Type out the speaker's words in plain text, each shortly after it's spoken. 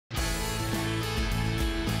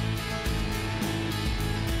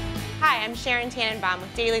I'm Sharon Tannenbaum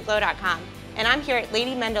with DailyGlow.com, and I'm here at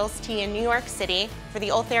Lady Mendel's Tea in New York City for the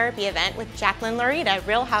Ultherapy event with Jacqueline Laurita,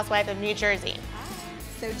 Real Housewife of New Jersey.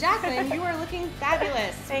 So Jacqueline, you are looking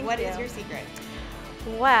fabulous. What is your secret?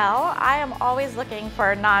 Well, I am always looking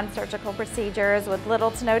for non-surgical procedures with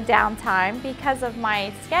little to no downtime. Because of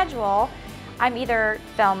my schedule, I'm either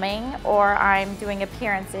filming or I'm doing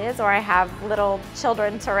appearances or I have little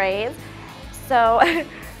children to raise. So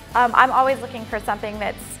I'm always looking for something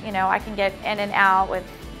that's, I can get in and out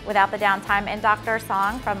without the downtime. And Dr.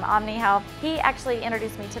 Song from Omni Health, he actually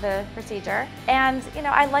introduced me to the procedure. And,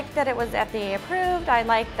 I liked that it was FDA approved. I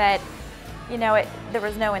liked that, there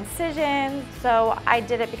was no incisions. So I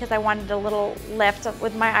did it because I wanted a little lift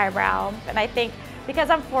with my eyebrow. And I think because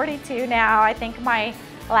I'm 42 now, I think my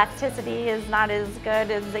elasticity is not as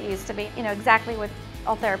good as it used to be. Exactly what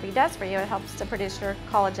Ultherapy does for you. It helps to produce your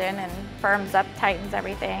collagen and firms up, tightens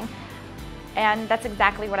everything. And that's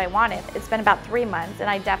exactly what I wanted. It's been about 3 months and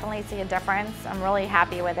I definitely see a difference. I'm really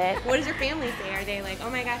happy with it. What does your family say? Are they like, oh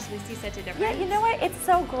my gosh, we see such a difference? Yeah, you know what? It's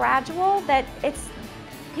so gradual that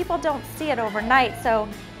people don't see it overnight. So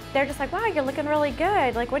they're just like, wow, you're looking really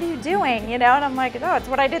good. Like, what are you doing? And I'm like, oh, it's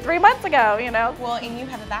what I did 3 months ago, Well, and you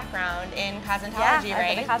have a background in cosmetology, yeah,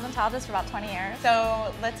 right? I've been a cosmetologist for about 20 years.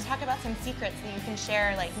 So let's talk about some secrets that you can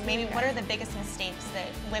share. Like maybe what are the biggest mistakes that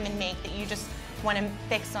women make that you just want to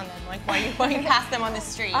fix on them? Like while you're going past them on the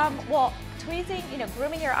street? Well, tweezing,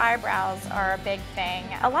 grooming your eyebrows are a big thing.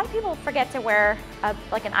 A lot of people forget to wear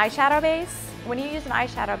like an eyeshadow base. When you use an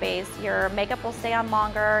eyeshadow base, your makeup will stay on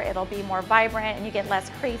longer, it'll be more vibrant, and you get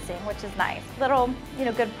less creasing, which is nice. Little,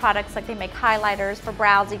 good products, like they make highlighters for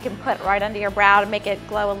brows you can put right under your brow to make it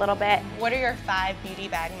glow a little bit. What are your 5 beauty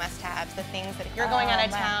bag must-haves, the things that if you're going out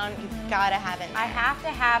of town, you've gotta have in there? I have to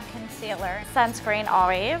have concealer, sunscreen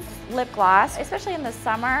always, lip gloss. Especially in the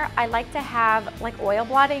summer, I like to have like oil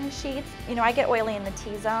blotting sheets. I get oily in the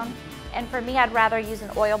T-zone, and for me, I'd rather use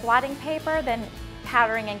an oil blotting paper than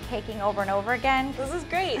powdering and caking over and over again. This is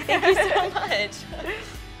great. Thank you so much.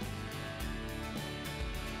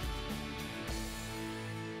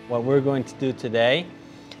 What we're going to do today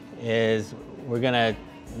is we're going to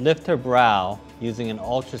lift her brow using an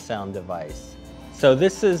ultrasound device. So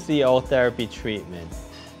this is the Ultherapy treatment.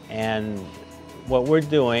 And what we're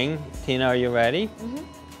doing, Tina, are you ready?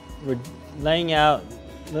 Mm-hmm. We're laying out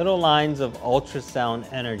little lines of ultrasound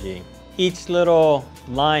energy. Each little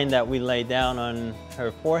line that we lay down on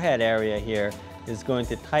her forehead area here is going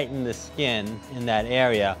to tighten the skin in that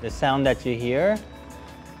area. The sound that you hear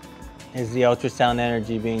is the ultrasound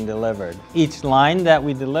energy being delivered. Each line that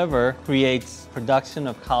we deliver creates production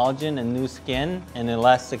of collagen and new skin and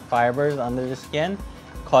elastic fibers under the skin,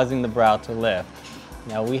 causing the brow to lift.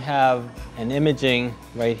 Now we have an imaging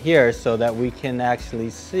right here so that we can actually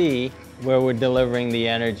see where we're delivering the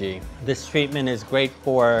energy. This treatment is great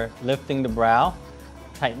for lifting the brow,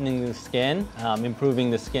 tightening the skin,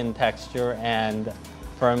 improving the skin texture and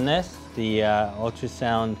firmness. The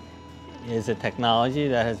ultrasound is a technology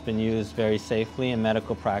that has been used very safely in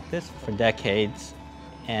medical practice for decades,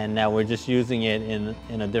 and now we're just using it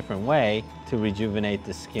in a different way to rejuvenate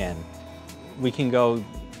the skin. We can go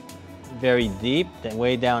very deep,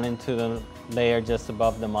 way down into the layer just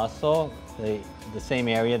above the muscle, the same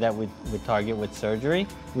area that we target with surgery.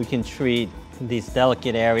 We can treat these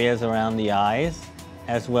delicate areas around the eyes,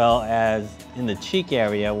 as well as in the cheek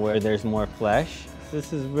area where there's more flesh.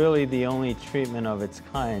 This is really the only treatment of its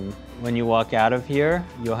kind. When you walk out of here,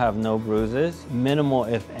 you'll have no bruises, minimal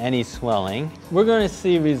if any swelling. We're going to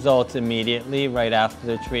see results immediately right after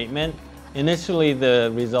the treatment. Initially,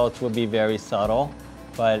 the results will be very subtle.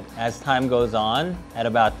 But as time goes on, at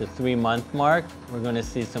about the 3-month mark, we're going to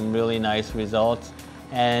see some really nice results,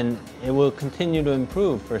 and it will continue to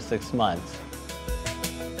improve for 6 months.